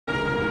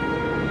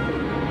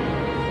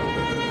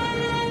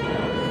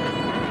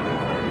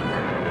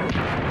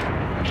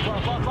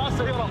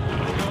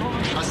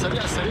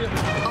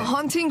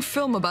haunting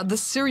film about the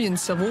Syrian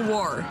civil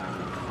war,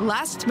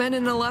 Last Men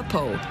in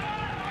Aleppo,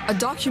 a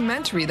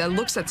documentary that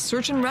looks at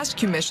search and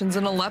rescue missions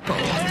in Aleppo.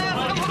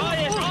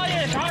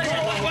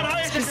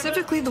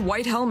 Specifically the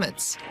White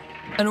Helmets,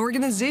 an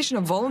organization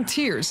of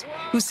volunteers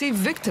who save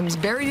victims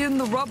buried in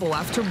the rubble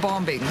after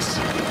bombings.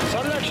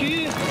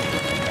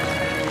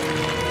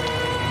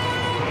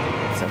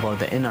 It's about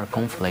the inner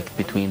conflict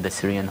between the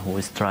Syrian who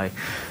is trying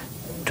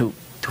to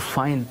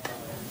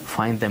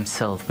find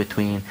themselves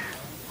between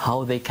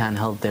how they can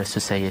help their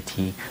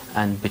society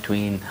and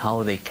between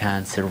how they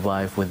can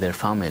survive with their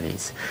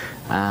families.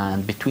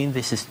 And between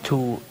this is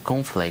two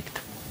conflict,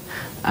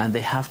 and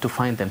they have to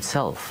find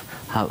themselves,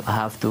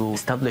 have to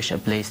establish a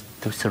place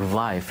to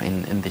survive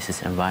in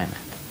this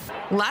environment.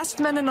 Last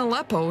Men in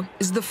Aleppo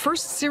is the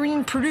first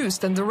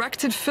Syrian-produced and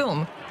directed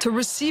film to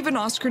receive an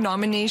Oscar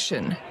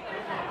nomination.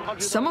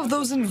 Some of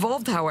those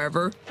involved,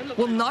 however,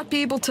 will not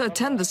be able to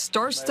attend the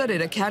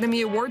star-studded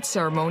Academy Awards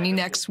ceremony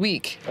next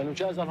week.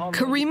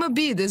 Karim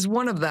Abid is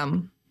one of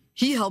them.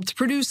 He helped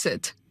produce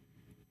it.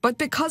 But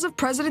because of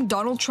President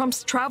Donald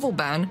Trump's travel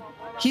ban,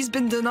 he's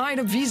been denied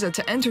a visa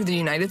to enter the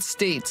United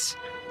States.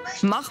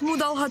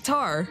 Mahmoud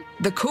Al-Hattar,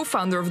 the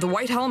co-founder of the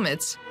White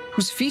Helmets,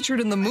 who's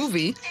featured in the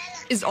movie,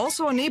 is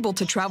also unable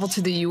to travel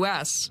to the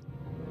U.S.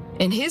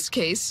 In his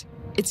case,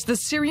 it's the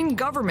Syrian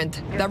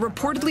government that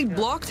reportedly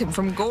blocked him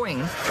from going.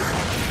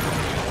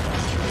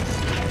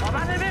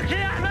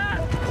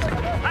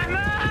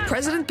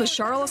 President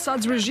Bashar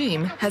al-Assad's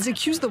regime has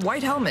accused the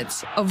White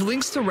Helmets of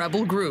links to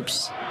rebel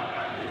groups.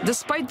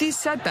 Despite these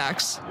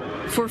setbacks,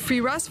 for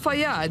Firas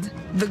Fayyad,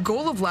 the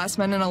goal of Last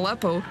Men in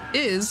Aleppo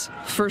is,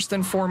 first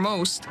and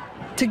foremost,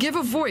 to give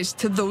a voice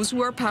to those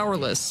who are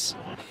powerless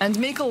and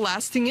make a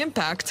lasting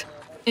impact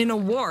in a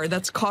war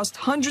that's cost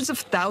hundreds of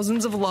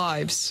thousands of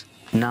lives.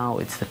 Now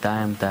it's the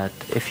time that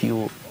if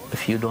you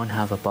don't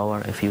have a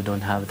power, if you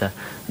don't have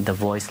the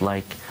voice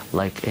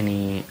like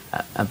any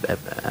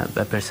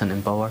a person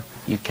in power,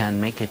 you can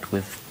make it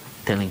with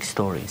telling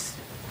stories,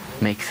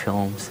 make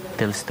films,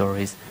 tell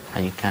stories,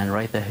 and you can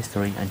write the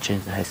history and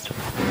change the history.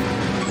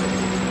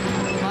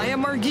 Maya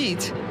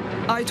Margit,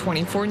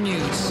 I-24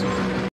 News.